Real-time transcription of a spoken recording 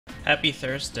Happy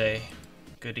Thursday.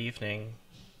 Good evening.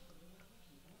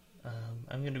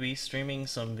 I'm going to be streaming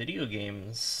some video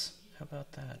games. How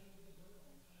about that?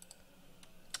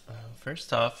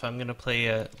 First off, I'm going to play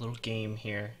a little game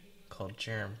here called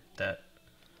Germ that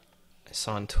I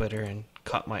saw on Twitter and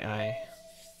caught my eye.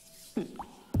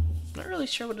 Not really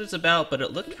sure what it's about, but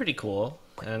it looked pretty cool,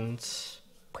 and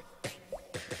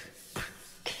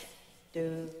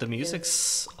the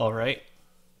music's alright.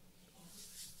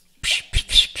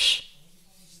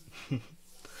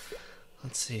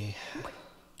 Let's see.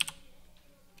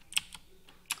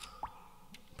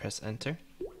 Press enter.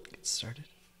 Get started.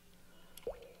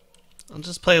 I'll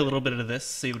just play a little bit of this,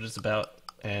 see what it's about,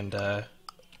 and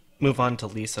move on to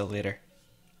Lisa later.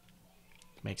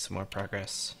 Make some more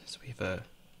progress. So we have a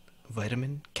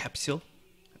vitamin capsule,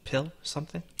 a pill, or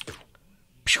something.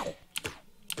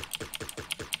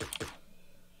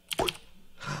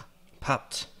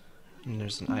 Popped. And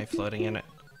there's an eye floating in it.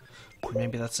 Or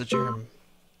maybe that's a germ.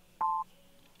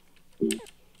 Okay.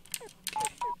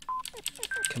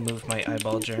 Can move my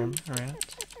eyeball germ around.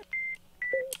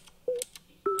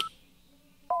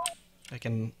 I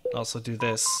can also do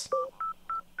this.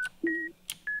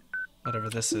 Whatever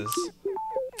this is.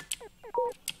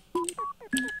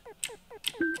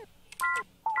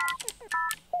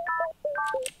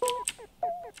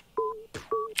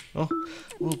 Oh,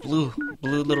 blue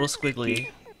little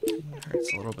squiggly. It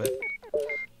hurts a little bit.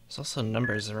 There's also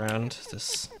numbers around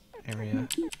this area.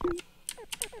 I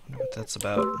wonder what that's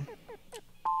about.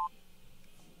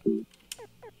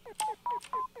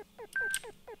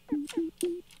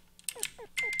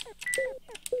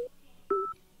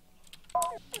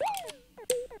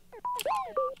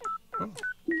 Oh.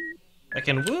 I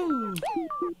can woo!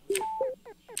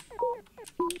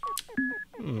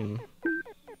 Woo.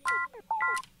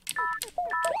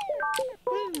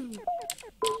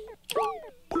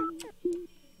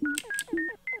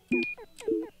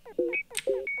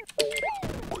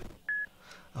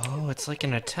 Oh, it's like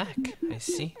an attack. I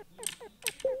see.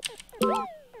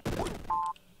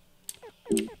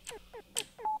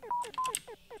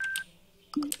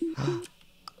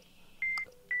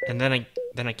 And then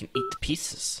I can eat the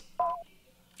pieces.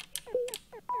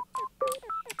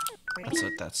 That's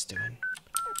what that's doing.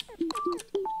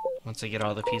 Once I get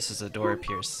all the pieces, the door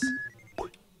appears.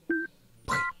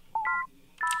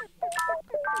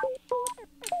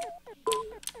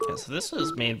 Yeah, so this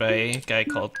was made by a guy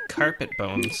called Carpet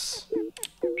Bones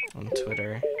on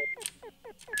Twitter.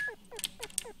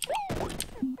 So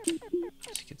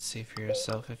you can see for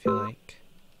yourself if you like.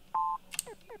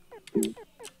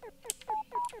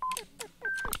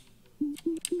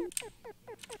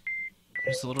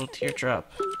 There's a little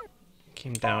teardrop.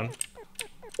 Came down.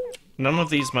 None of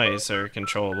these mice are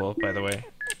controllable, by the way.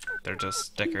 They're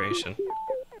just decoration.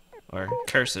 Or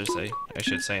cursors, I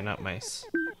should say, not mice.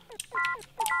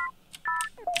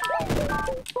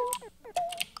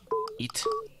 Eat.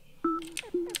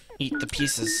 Eat the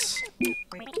pieces.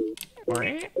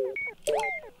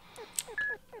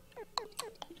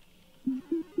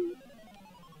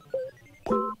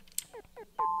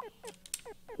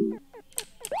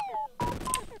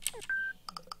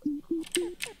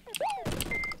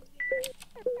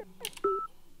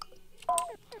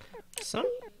 So,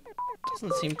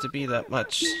 doesn't seem to be that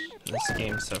much in this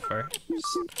game so far.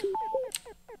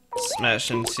 Just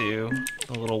smash into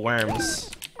the little worms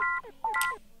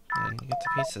and you get the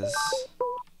pieces.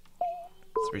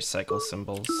 It's recycle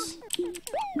symbols.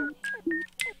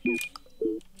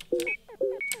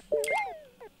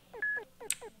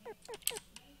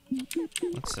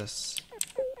 What's this?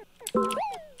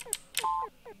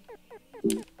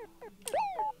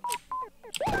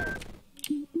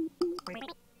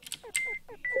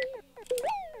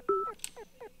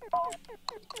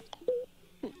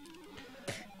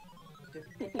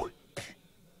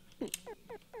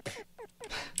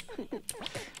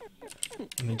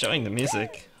 I'm enjoying the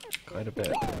music quite a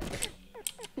bit.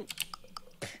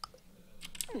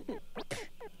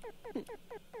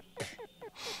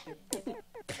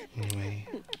 Anyway,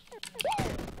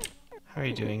 how are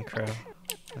you doing, Crow?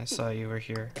 I saw you were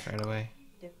here right away.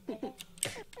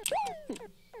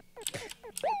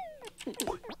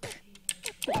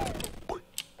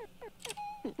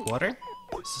 Water?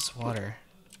 This is water.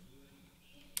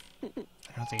 I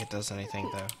don't think it does anything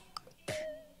though.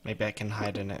 Maybe I can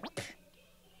hide in it.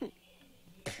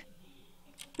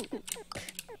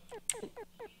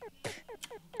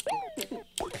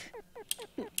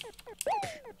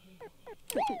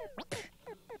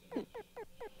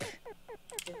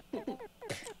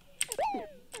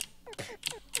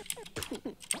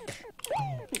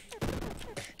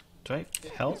 Do I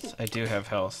have health? I do have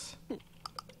health.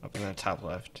 Up in the top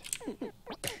left.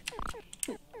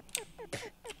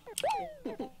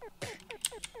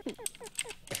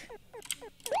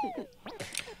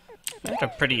 I had a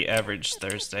pretty average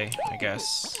Thursday, I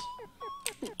guess.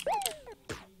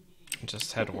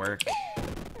 Just had work.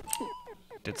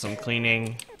 Did some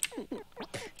cleaning.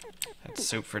 Had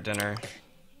soup for dinner.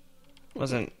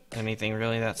 Wasn't anything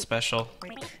really that special.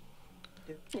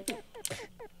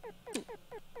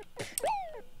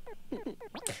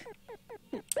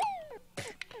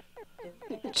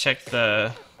 Check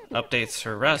the updates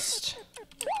for Rust.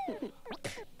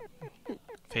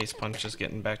 Face Punch is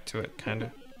getting back to it,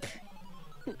 kinda.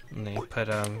 And they put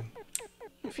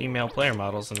female player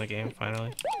models in the game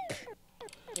finally.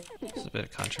 There's a bit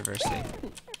of controversy.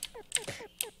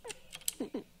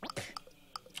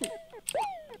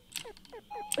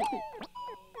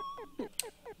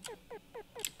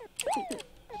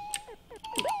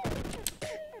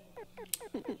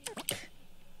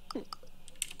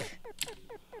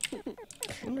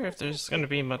 I wonder if there's going to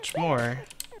be much more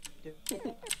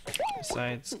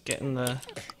besides getting the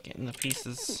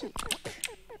pieces.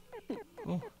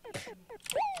 Ooh.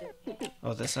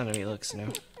 Oh, this enemy looks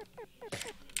new.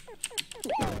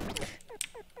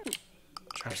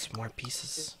 Drop some more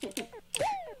pieces.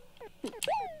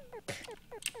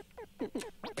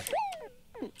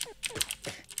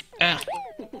 Ah!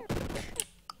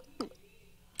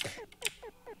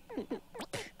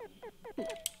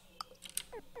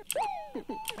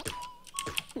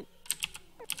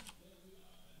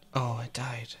 Oh, I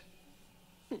died.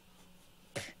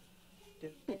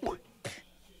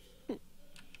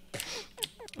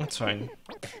 That's fine.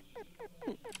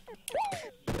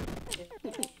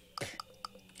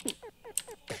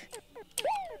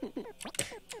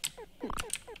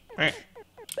 Alright.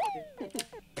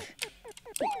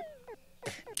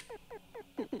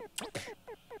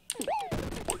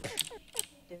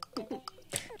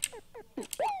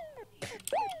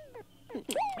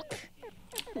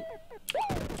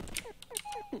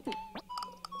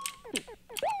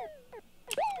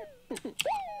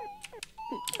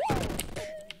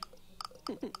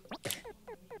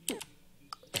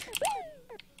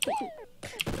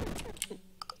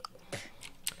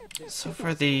 So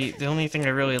far, the only thing I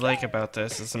really like about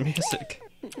this is the music.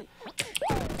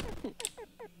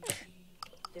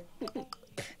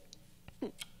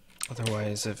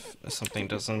 Otherwise, if something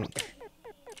doesn't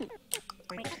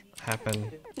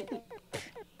happen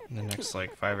in the next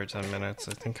like 5 or 10 minutes,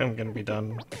 I think I'm gonna be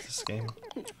done with this game.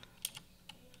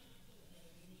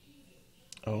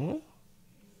 Oh?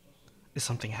 Is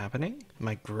something happening? Am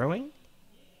I growing?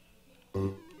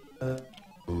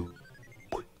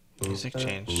 Music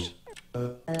changed.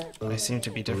 I seem to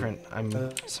be different. I'm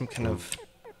some kind of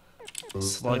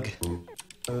slug.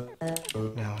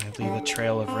 Now I leave a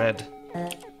trail of red.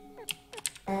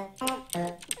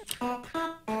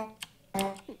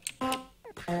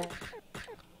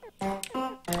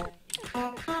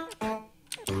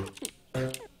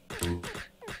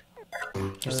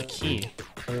 There's a key.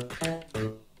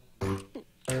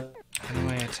 How do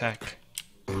I attack?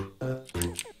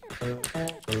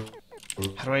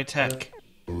 How do I attack?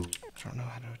 I don't know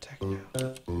how to attack now.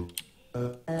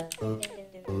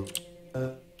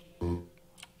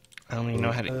 I only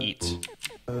know how to eat.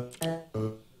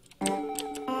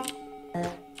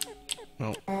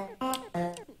 No.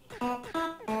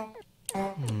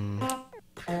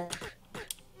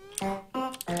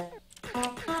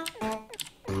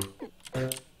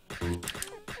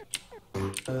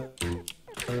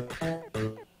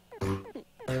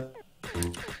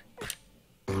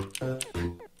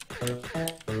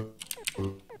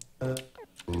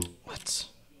 What?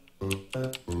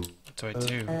 What do I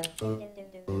do?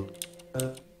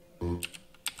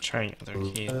 Trying other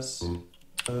keys.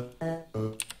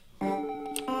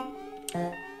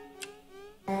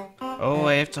 Oh,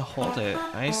 I have to hold it.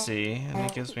 I see. And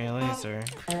it gives me a laser.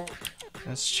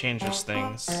 This changes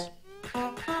things.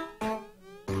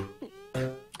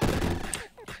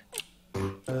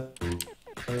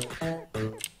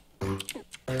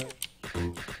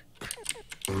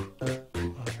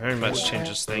 Very much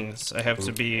changes things. I have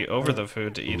to be over the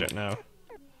food to eat it now.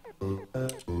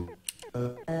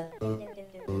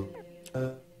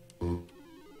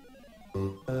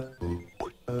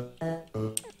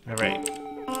 Alright.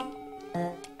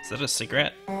 Is that a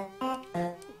cigarette?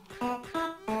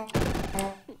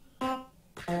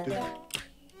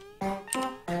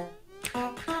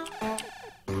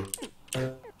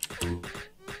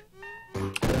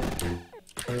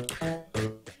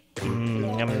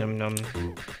 Yum yum yum.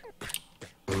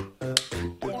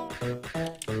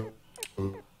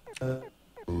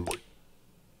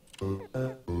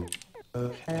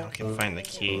 Okay, now I can find the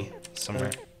key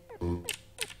somewhere. Uh,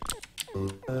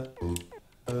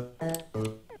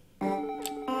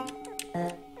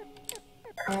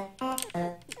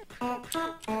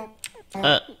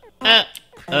 uh,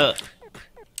 uh,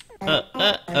 uh,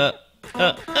 uh, uh,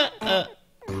 uh, uh.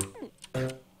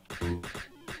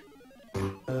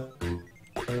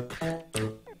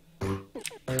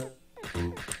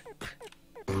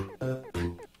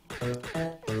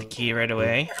 Get the key right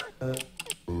away.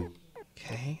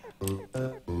 Okay.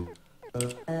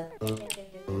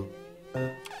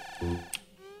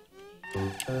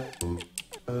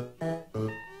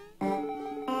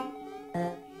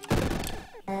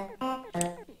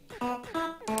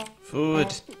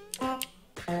 Food.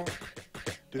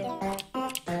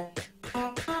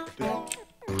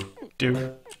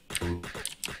 Do.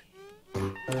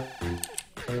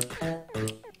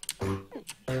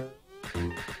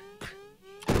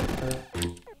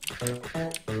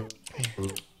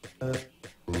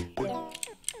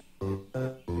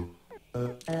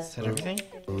 Is that everything?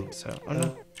 I think so. Oh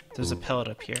no, there's a pellet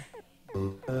up here.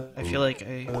 I feel like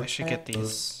I should get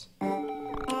these.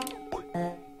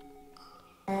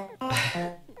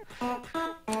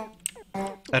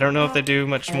 I don't know if they do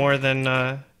much more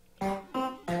than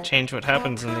change what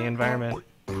happens in the environment.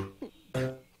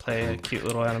 Play a cute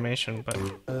little animation, but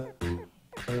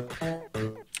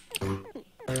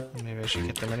maybe I should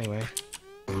get them anyway.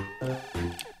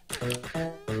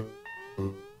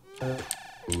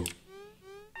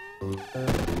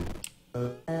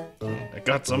 I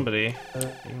got somebody,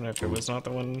 even if it was not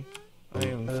the one I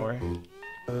aimed for.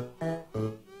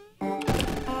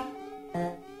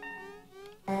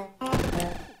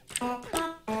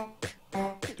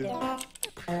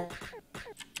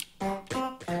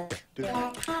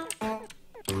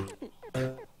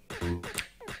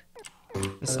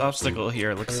 This obstacle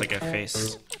here looks like a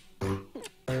face.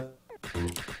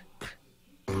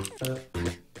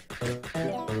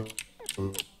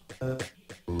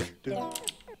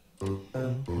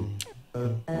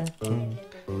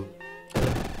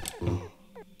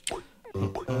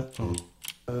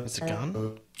 Is it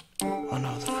gone? Oh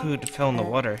no, the food fell in the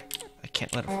water. I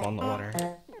can't let it fall in the water.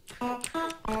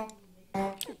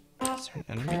 Is there an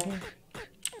enemy here?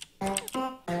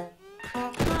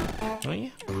 Oh yeah,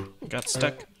 it got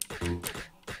stuck.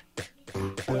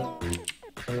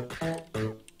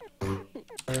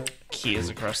 Key is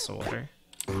across the water.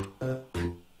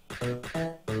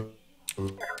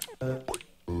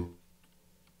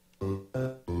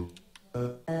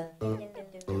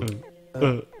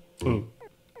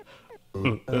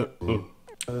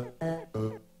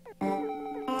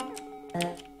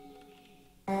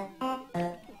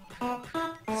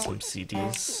 Some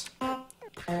CDs.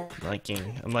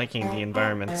 I'm liking the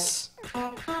environments,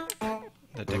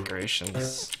 the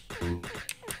decorations.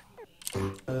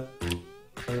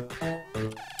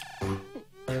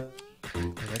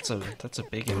 That's a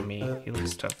big enemy. He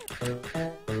looks tough.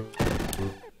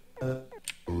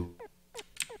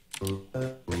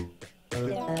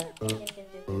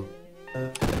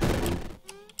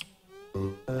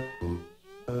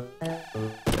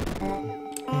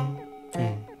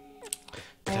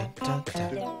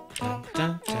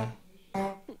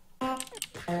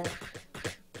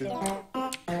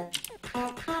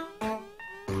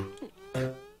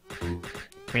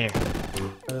 Come here.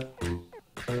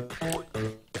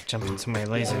 Jump into my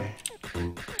laser.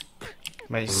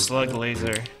 My slug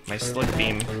laser. My slug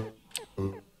beam.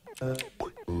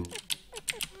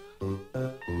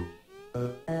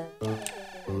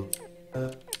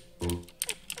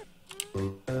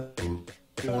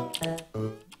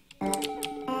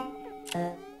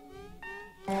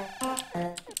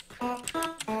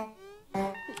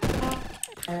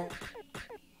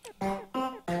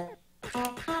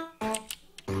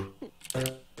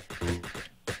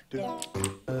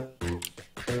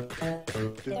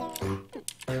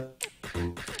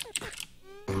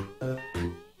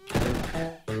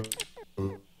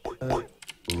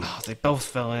 Oh, they both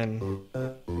fell in.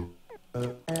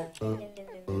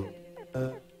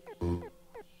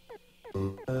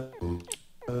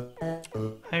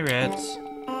 Hi, Reds.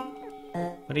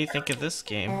 What do you think of this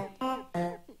game?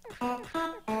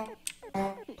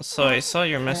 So I saw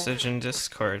your message in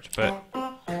Discord, but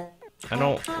I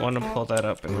don't want to pull that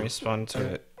up and respond to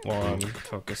it while I'm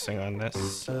focusing on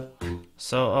this.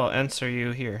 So I'll answer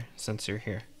you here, since you're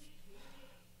here.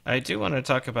 I do want to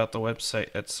talk about the website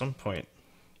at some point.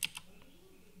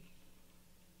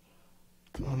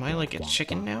 Oh, am I like a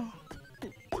chicken now?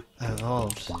 I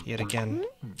evolved yet again.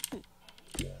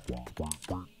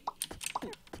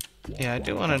 Yeah, I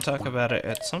do want to talk about it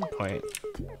at some point.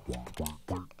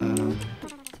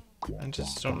 I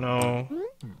just don't know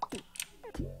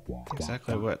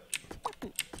exactly what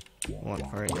I want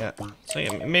for it yet. So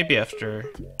yeah, maybe after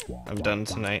I'm done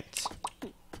tonight.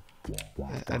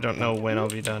 I don't know when I'll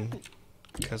be done,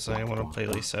 because I want to play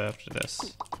Lisa after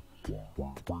this.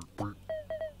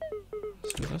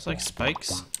 So those like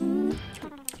spikes?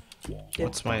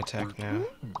 What's my attack now?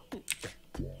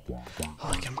 Oh,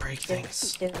 I can break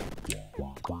things.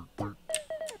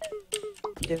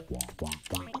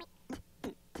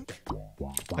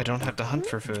 I don't have to hunt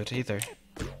for food either.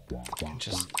 I can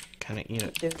just kind of eat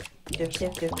it.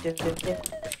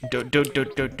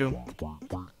 Do.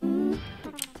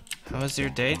 How was your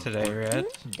day today, Red?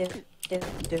 Did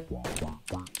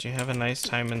you have a nice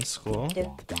time in school?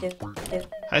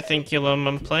 Hi, Thinkulum.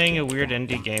 I'm playing a weird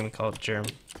indie game called Germ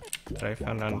that I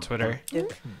found on Twitter.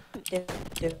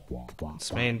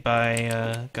 It's made by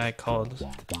a guy called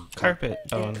Carpet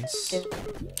Bones.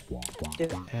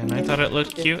 And I thought it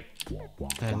looked cute,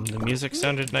 and the music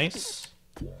sounded nice,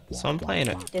 so I'm playing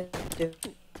it.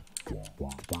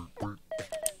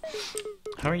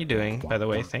 How are you doing, by the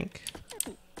way, Think?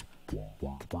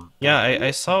 Yeah,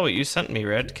 I saw what you sent me,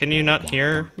 Red. Can you not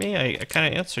hear me? I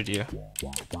kind of answered you.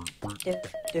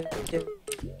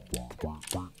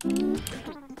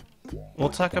 We'll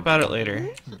talk about it later.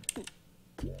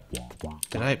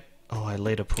 Did I... Oh, I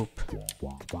laid a poop.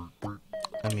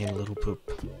 I mean a little poop.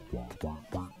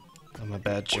 I'm a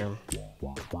bad germ.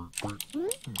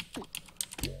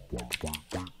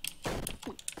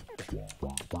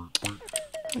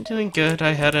 I'm doing good.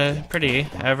 I had a pretty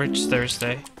average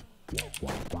Thursday.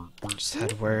 Just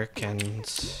had work and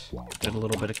did a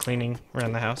little bit of cleaning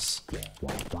around the house.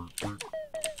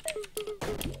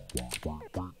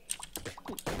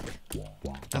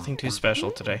 Nothing too special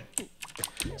today.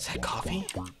 Is that coffee?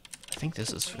 I think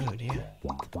this is food, yeah.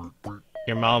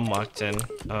 Your mom walked in.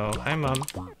 Oh, hi, Mom.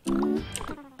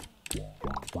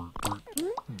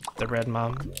 The red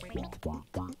mom.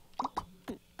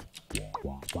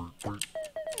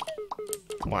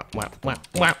 Wah, wah, wah,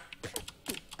 wah.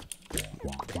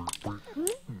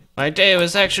 My day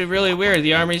was actually really weird.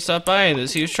 The army stopped by in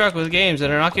this huge truck with games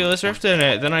and an Oculus Rift in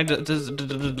it. Then I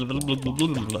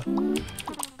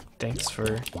Thanks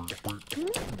for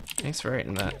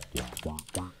writing that.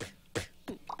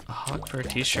 A hawk for a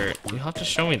t-shirt. You'll have to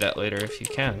show me that later if you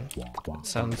can. It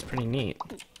sounds pretty neat.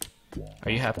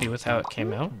 Are you happy with how it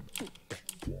came out?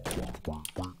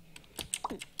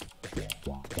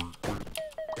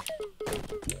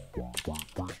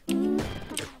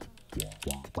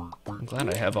 I'm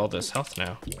glad I have all this health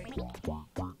now.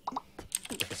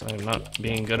 So I'm not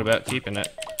being good about keeping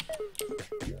it.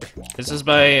 This is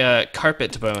by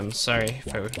Carpet Bones. Sorry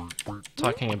if I was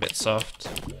talking a bit soft.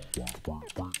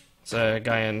 It's a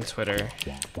guy on Twitter.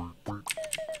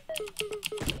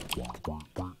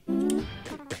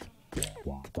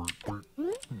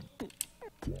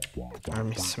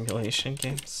 Army simulation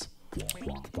games?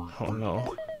 Oh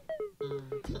no.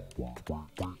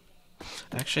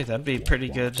 Actually, that'd be a pretty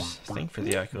good thing for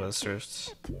the Oculus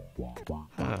Rift.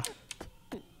 Huh.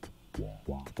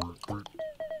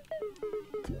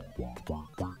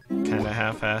 Kinda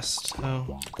half-assed.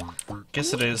 Oh.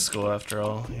 Guess it is school after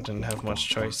all. You didn't have much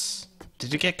choice.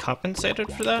 Did you get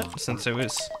compensated for that? Since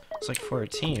it's like for a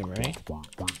team, right?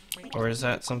 Or is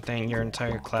that something your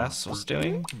entire class was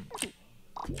doing?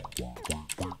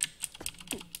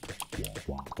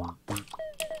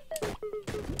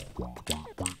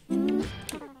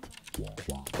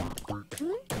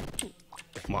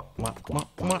 What?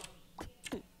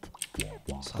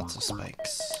 Lots of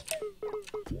spikes.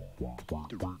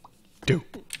 Do.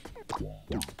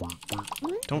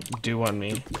 Don't do on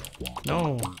me.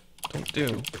 No, don't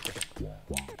do.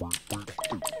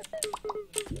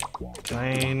 Can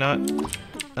I not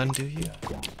undo you?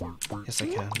 Yes, I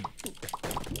can.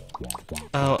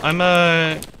 Oh, I'm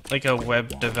a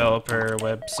web developer,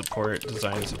 web support,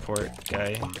 design support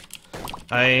guy.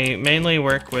 I mainly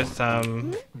work with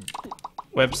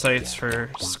websites for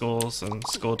schools and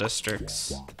school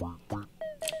districts.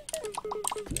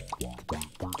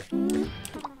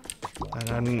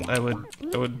 And I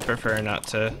would prefer not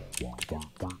to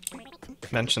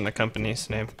mention the company's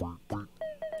name.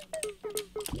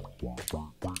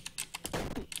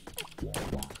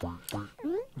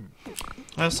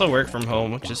 I also work from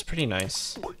home, which is pretty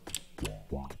nice.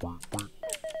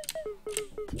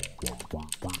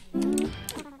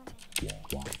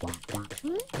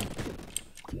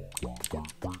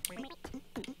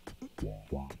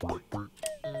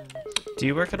 Do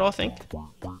you work at all, Think?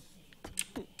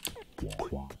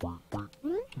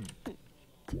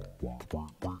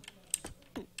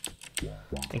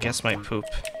 I guess my poop.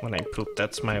 When I poop,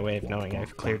 that's my way of knowing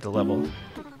I've cleared the level.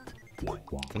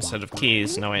 Instead of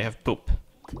keys, now I have poop.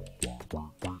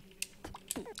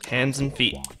 hands and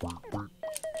feet.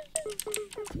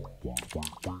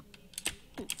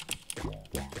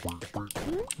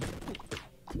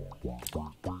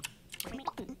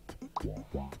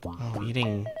 Oh,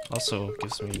 eating also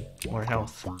gives me more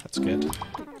health. That's good.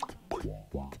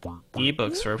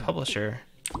 Ebooks for a publisher.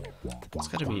 It's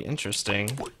gotta be interesting.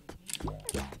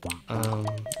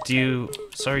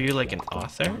 So are you like an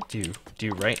author? Do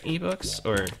you write ebooks,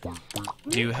 or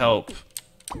do you help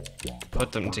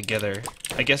put them together?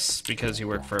 I guess because you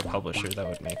work for a publisher, that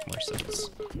would make more sense.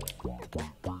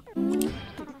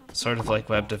 Sort of like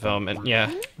web development,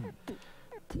 yeah.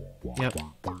 Yep.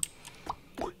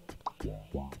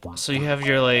 So you have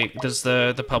your, like, does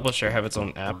the publisher have its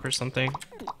own app or something?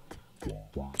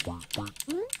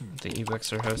 The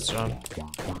ebooks are hosted on?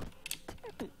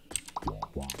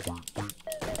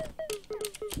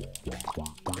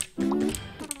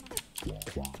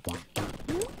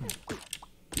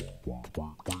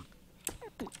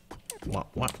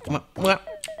 What?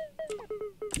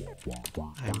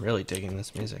 I'm really digging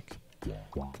this music.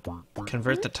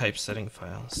 Convert the typesetting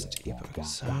files to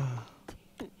ebooks.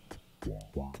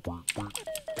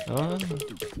 Oh.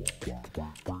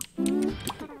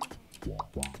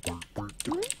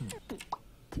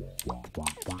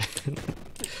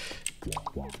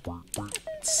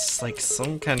 It's like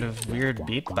some kind of weird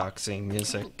beatboxing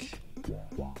music.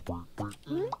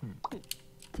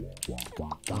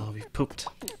 Oh, we pooped.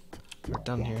 We're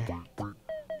done here.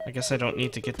 I guess I don't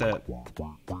need to get that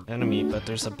enemy, but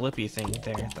there's a blippy thing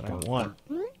there that I want.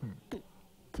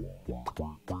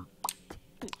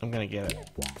 I'm gonna get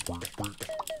it.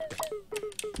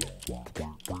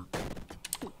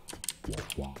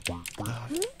 Oh,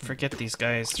 forget these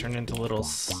guys. Turn into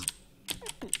littles.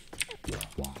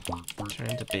 Turn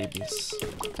into babies.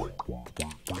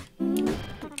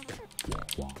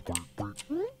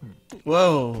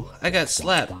 Whoa! I got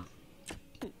slapped.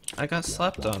 I got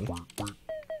slapped on.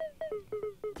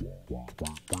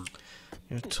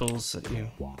 Your tools that you...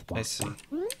 I see.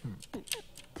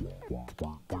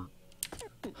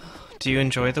 Do you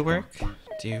enjoy the work?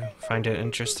 Do you find it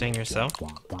interesting yourself?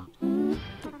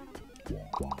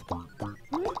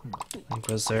 Like,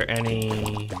 was there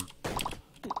any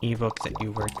ebook that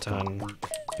you worked on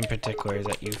in particular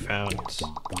that you found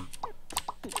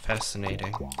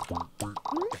fascinating?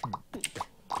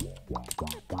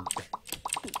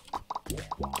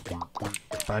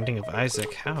 Binding of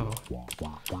Isaac, how?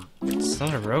 It's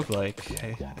not a roguelike.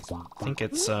 I think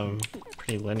it's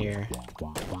pretty linear.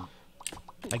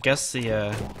 I guess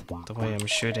the way I'm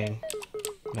shooting,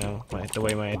 no, the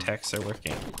way my attacks are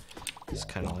working is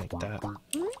kind of like that.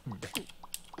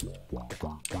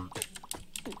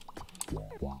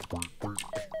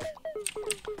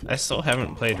 I still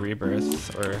haven't played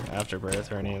Rebirth or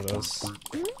Afterbirth or any of those.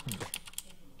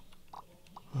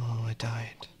 Oh, I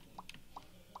died.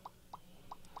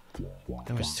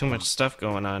 There was too much stuff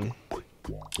going on.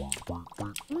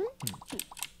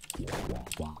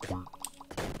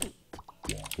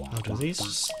 Oh, do these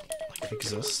just like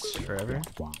exist forever?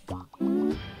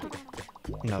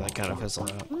 No, they kind of fizzle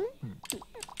out.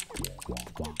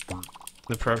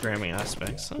 The programming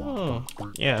aspects. Oh,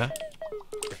 yeah.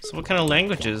 So what kind of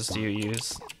languages do you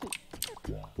use?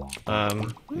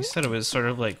 You said it was sort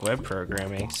of like web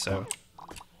programming, so...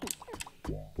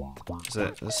 Is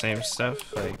it the same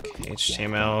stuff, like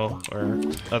HTML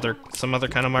or some other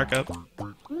kind of markup?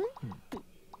 Oh,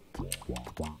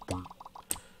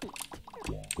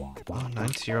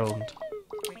 90-year-old.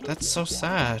 That's so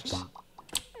sad.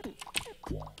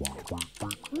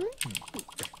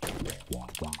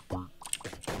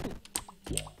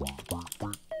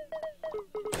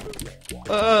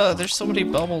 There's so many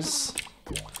bubbles.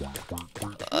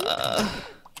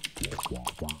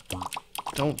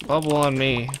 Don't bubble on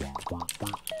me.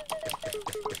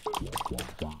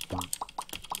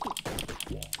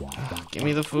 Give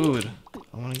me the food.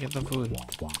 I want to get the food.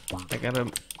 I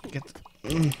gotta get the...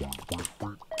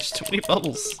 There's too many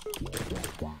bubbles.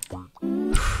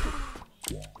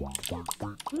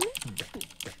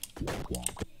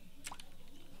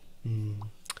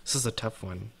 This is a tough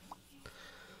one.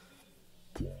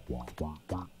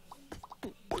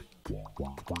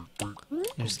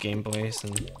 There's Game Boys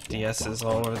and DS's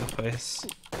all over the place.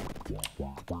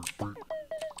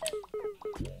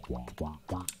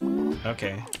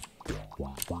 Okay.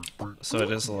 So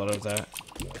it is a lot of that.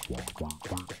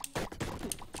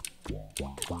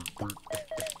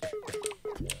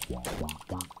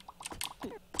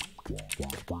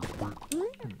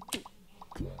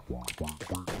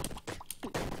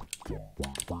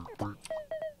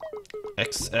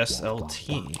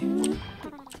 XSLT.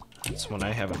 That's one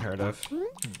I haven't heard of.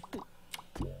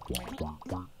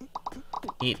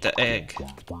 Eat the egg.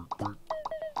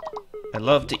 I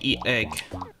love to eat egg.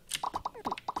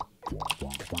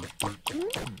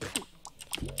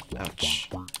 Ouch.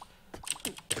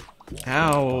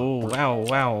 Ow, wow,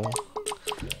 wow.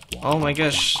 Oh my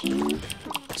gosh.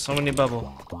 So many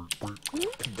bubble.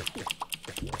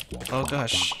 Oh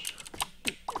gosh.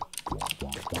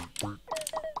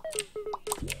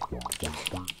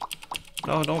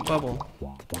 No, don't bubble.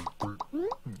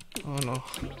 Oh no.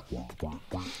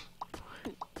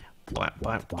 Blap,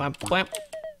 blap, blap, blap.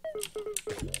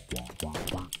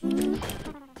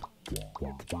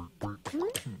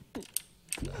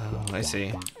 Oh, I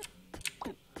see.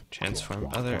 Transform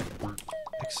other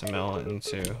XML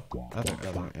into other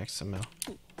XML.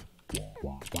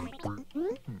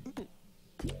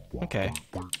 Okay.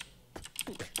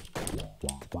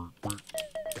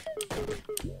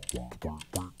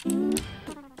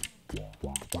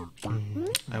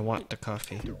 I want the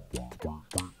coffee.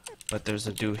 But there's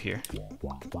a do here.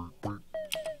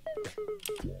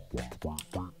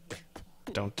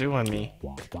 Don't do on me.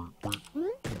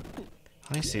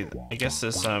 I see. I guess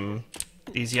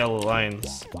these yellow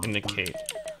lines indicate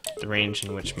the range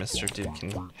in which Mr. Do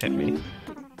can hit me.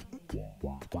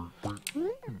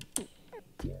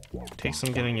 Takes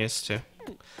some getting used to.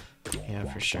 Yeah,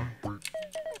 for sure.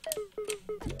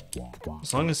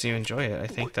 As long as you enjoy it, I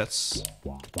think that's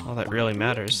all that really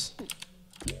matters.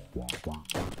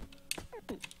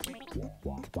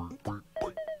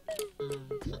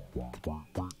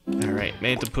 Alright,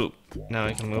 made the poop. Now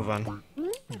I can move on.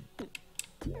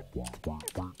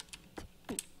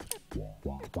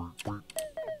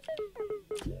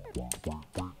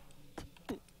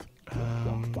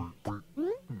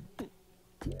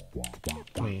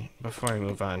 Wait, before I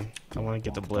move on, I want to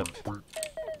get the blip.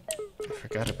 I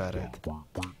forgot about it.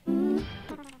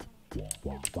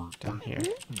 Down here.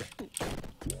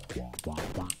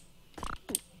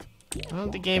 Oh,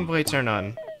 the Game Boy turn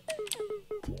on.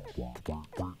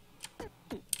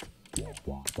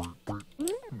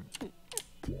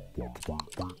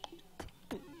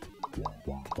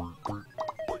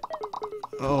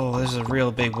 Oh, there's a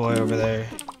real big boy over there.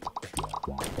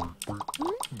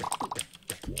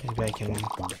 Maybe I can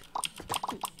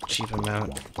cheap him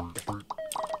out.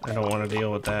 I don't want to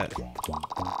deal with that.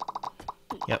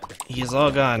 Yep, he's all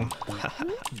gone. How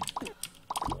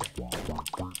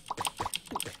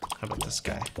about this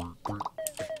guy?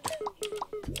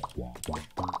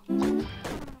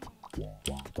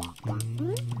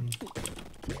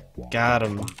 Got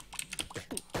him.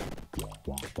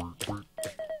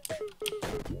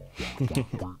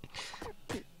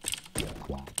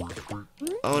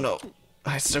 Oh no,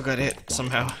 I still got hit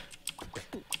somehow.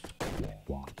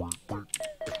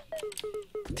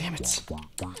 Damn it.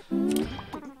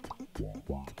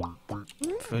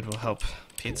 Food will help.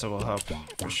 Pizza will help,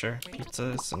 for sure.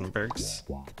 Pizzas and burgers.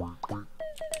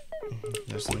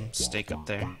 There's some steak up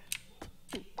there.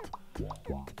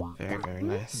 Very, very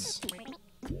nice.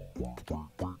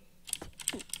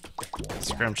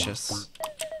 Scrumptious.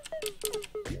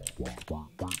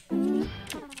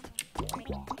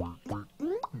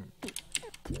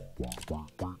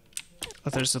 Oh,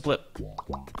 there's the blip.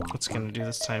 What's it gonna do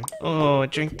this time? Oh,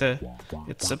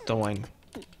 it sipped the wine.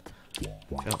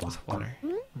 Filled with water.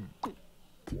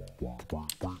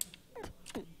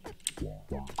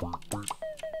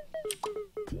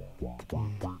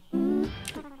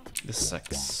 This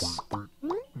sucks.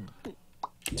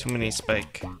 Too many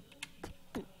spike.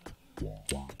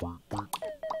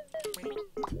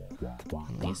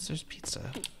 At least there's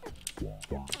pizza.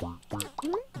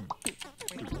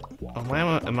 Oh,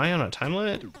 am I on a time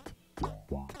limit?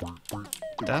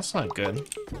 That's not good.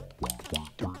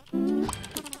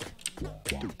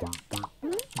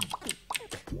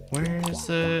 Where is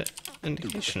the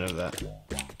indication of that?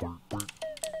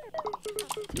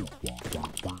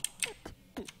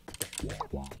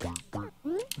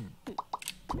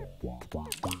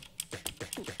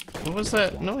 What was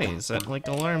that noise? That like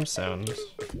alarm sound?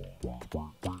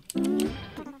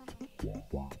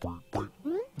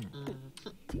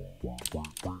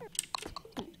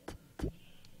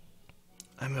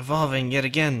 I'm evolving yet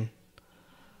again.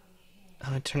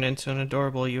 I turned into an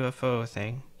adorable UFO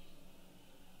thing.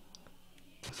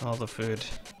 With all the food.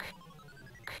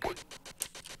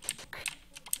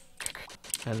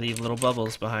 I leave little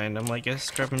bubbles behind. I'm like a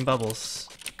scrubbing bubbles.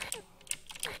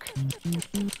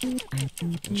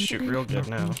 I can shoot real good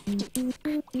now.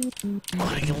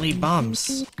 Oh, I can leave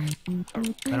bombs.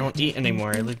 I don't eat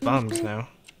anymore. I leave bombs now.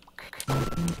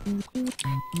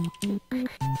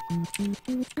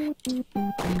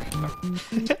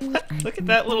 Look at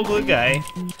that little blue guy.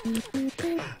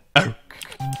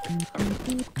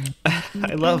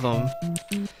 I love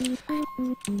him.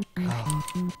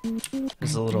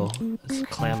 there's a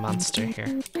clam monster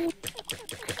here.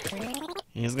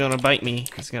 He's gonna bite me.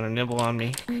 He's gonna nibble on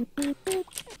me.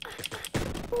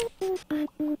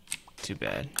 Too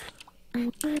bad.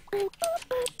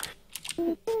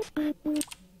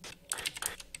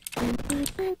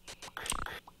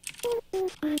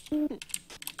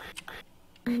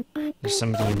 There's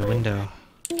somebody in the window.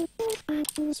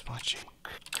 He's watching.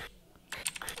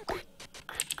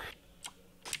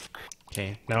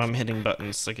 Okay, now I'm hitting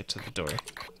buttons to get to the door.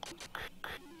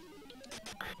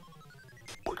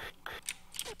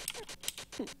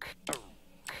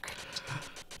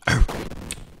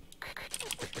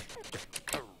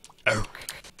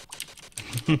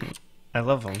 I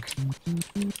love them.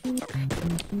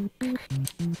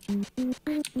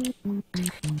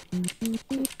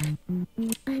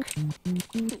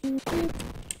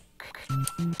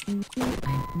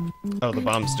 Oh, the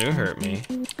bombs do hurt me.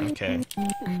 Okay.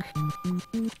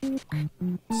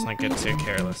 Let's not get too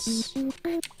careless.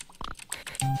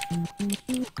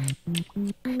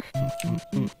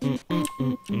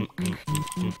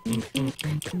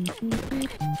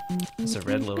 There's a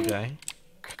red little guy.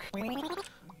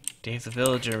 Dave the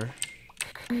Villager.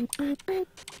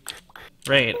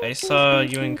 Right, I saw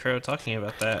you and Crow talking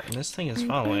about that, and this thing is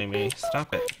following me.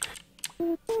 Stop it.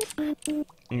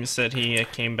 You said he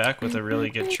came back with a really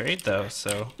good trade, though,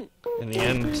 so in the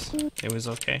end, it was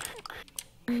okay.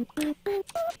 It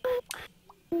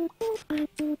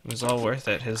was all worth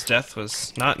it. His death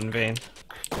was not in vain.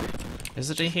 Is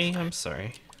it a he? I'm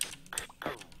sorry.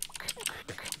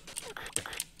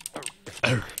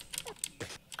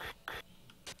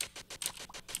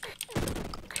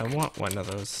 I want one of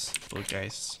those blue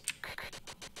guys.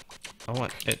 I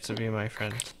want it to be my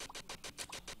friend.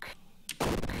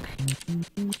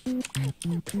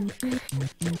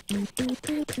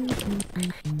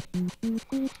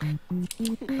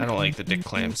 I don't like the dick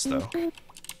clams though.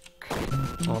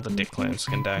 All the dick clams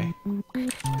can die.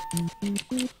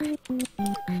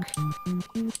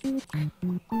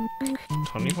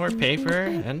 24 paper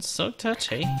and so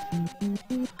touchy.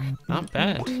 Not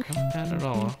bad. Not bad at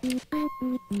all.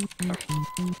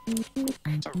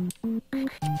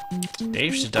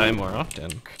 Dave should die more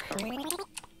often.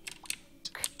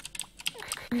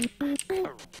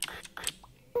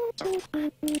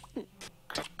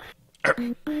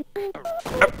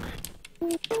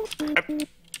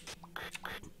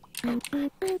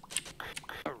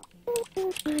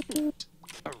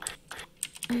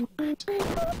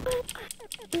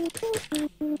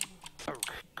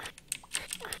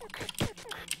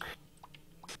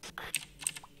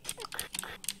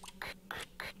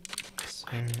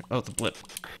 Oh, the blip.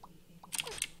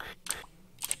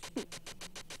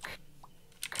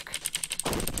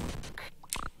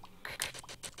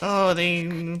 Oh,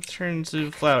 they turn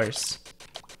to flowers.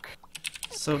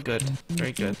 So good.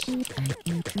 Very good.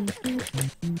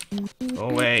 Go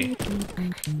away.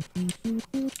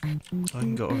 Oh, I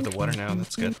can go over the water now.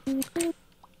 That's good.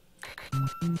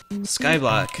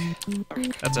 Skyblock.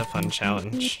 That's a fun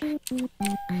challenge.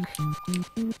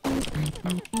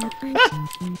 Ah!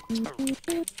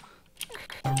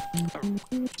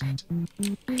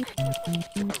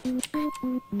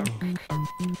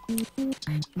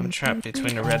 I'm trapped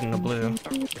between a red and a blue.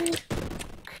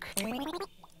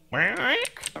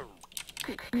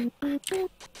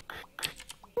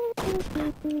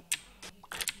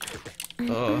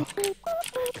 Oh.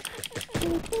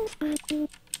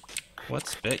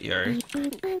 What's bit yard?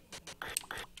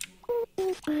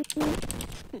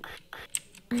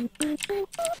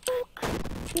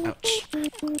 Ouch.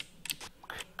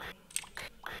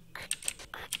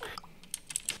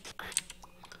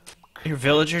 Your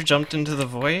villager jumped into the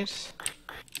void?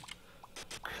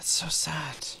 That's so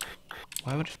sad.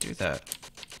 Why would it do that?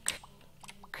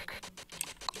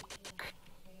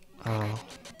 Oh.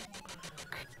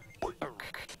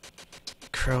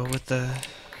 Crow with the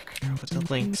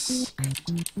links.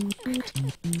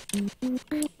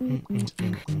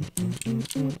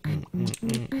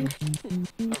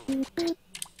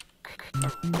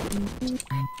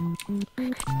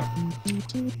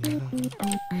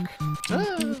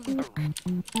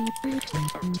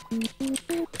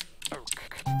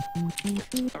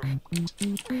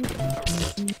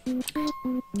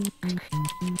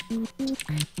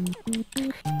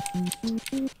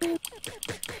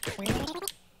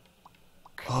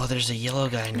 Oh, there's a yellow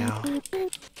guy now.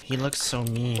 He looks so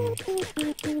mean.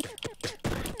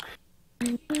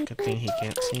 Good thing he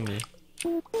can't see me.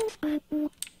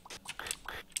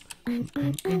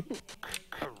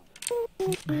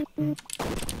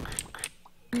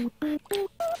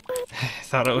 I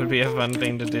thought it would be a fun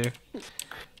thing to do.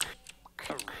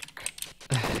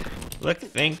 Look,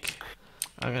 think.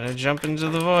 I'm gonna jump into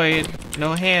the void.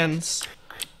 No hands.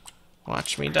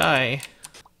 Watch me die.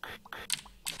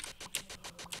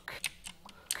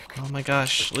 Oh my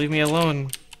gosh, leave me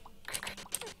alone.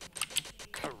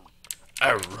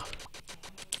 Arr.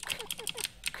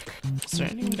 Is there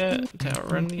any way to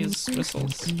outrun these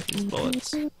missiles, these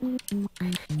bullets?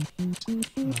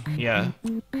 Yeah.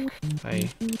 I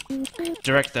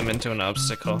direct them into an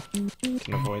obstacle.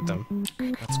 Can avoid them.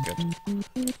 That's good.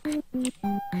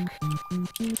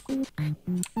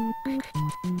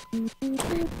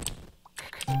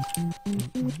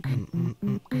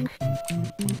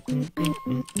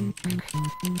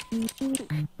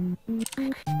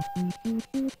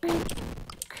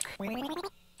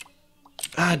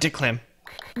 Ah, dick clam.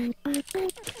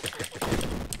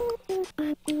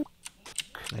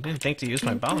 I didn't think to use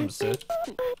my bombs to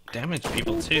damage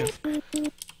people too.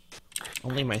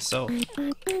 Only myself.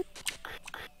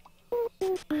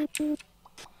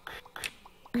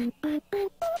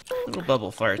 Little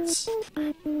bubble farts.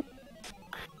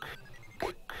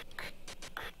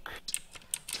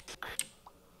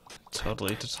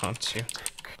 Totally to taunt you.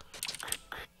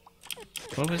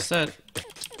 What was that?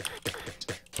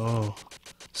 Oh,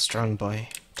 strong boy,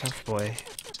 tough boy.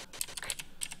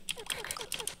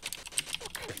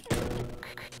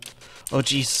 Oh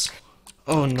jeez.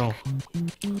 Oh no.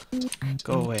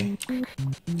 Go away.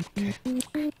 Okay.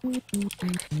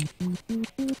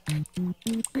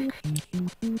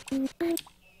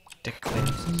 Dick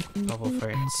clams, bubble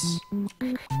farts.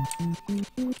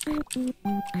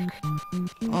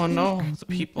 Oh no, the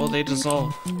people, they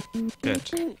dissolve.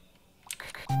 Good.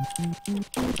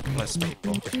 Less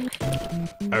people.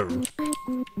 Oh.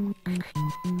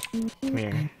 Come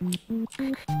here.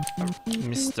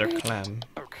 Mr. Clam.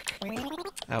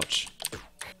 Ouch.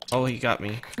 Oh, he got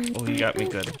me. Oh, he got me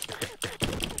good.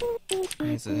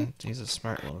 He's a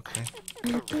smart little guy.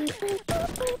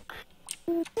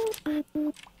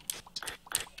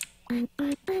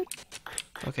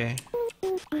 Okay.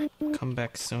 Come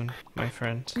back soon, my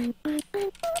friend.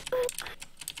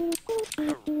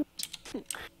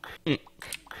 Mm.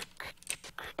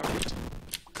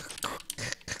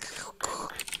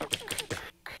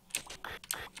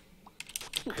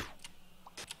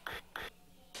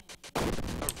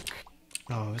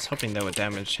 Oh, I was hoping that would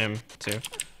damage him too.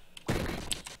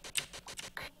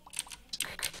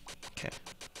 Okay.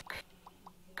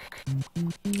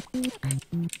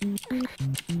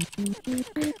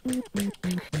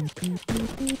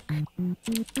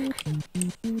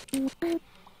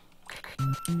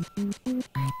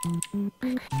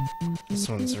 This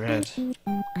one's red.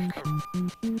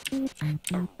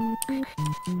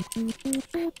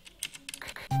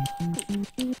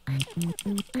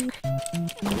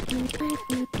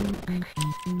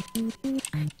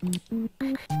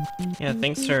 Yeah,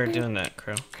 thanks for doing that,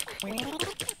 Crow.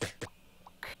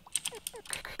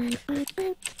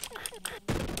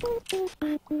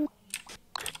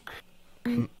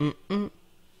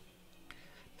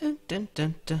 Dun, dun,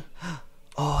 dun, dun.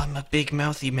 Oh, I'm a big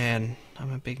mouthy man.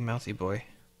 I'm a big mouthy boy.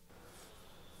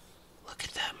 Look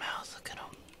at that mouth, look at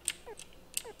him.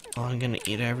 Oh, I'm gonna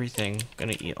eat everything. I'm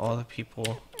gonna eat all the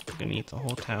people. I'm gonna eat the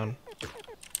whole town.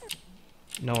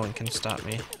 No one can stop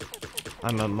me.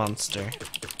 I'm a monster.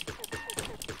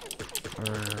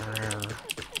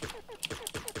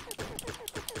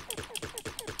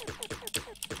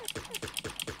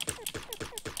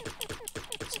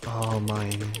 It's all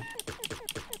mine.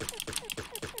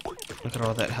 Look at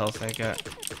all that health I got.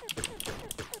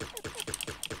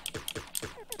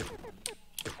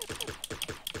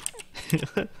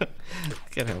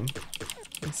 Look at him.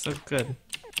 He's so good.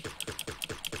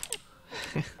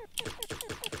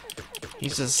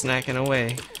 He's just snacking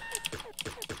away.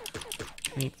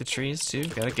 Can I eat the trees too?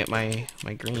 Gotta get my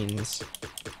greens.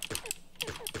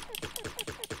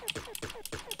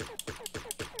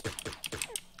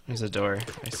 There's a door.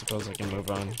 I suppose I can move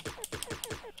on.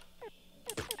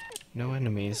 No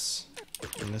enemies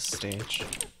in this stage.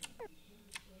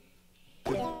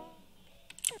 Oh.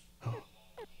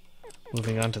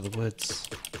 Moving on to the woods.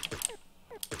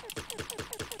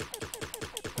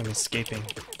 I'm escaping.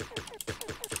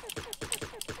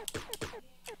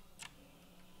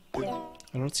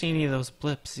 I don't see any of those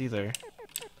blips either.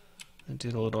 I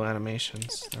do the little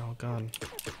animations. They're all gone.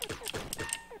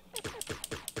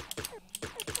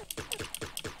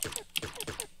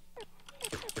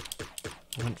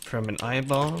 Went from an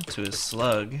eyeball to a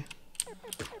slug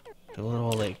to a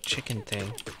little like chicken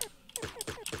thing.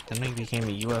 Then I became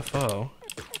a UFO.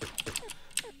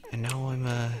 And now I'm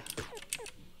a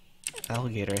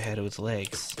alligator head with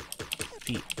legs,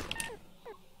 feet.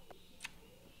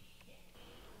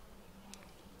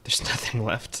 There's nothing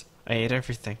left. I ate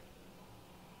everything.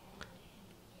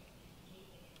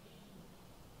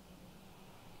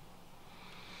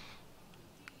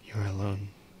 You're alone.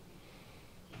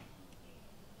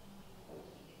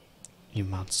 You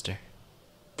monster.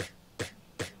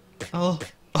 Oh.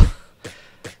 Oh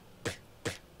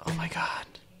my god.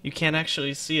 You can't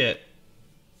actually see it.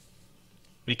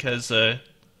 Because, the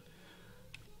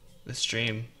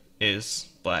stream is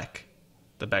black.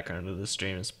 The background of the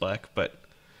stream is black, but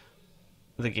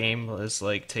the game is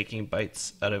like taking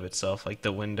bites out of itself, like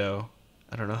the window.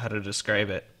 I don't know how to describe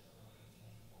it.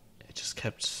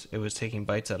 It was taking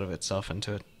bites out of itself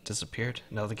until it disappeared.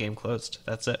 Now the game closed.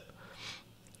 That's it.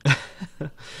 That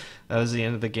was the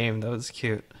end of the game. That was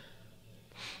cute.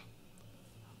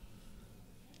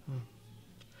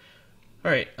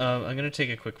 Alright, I'm gonna take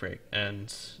a quick break,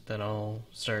 and then I'll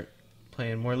start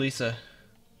playing more Lisa.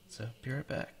 So, be right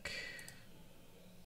back.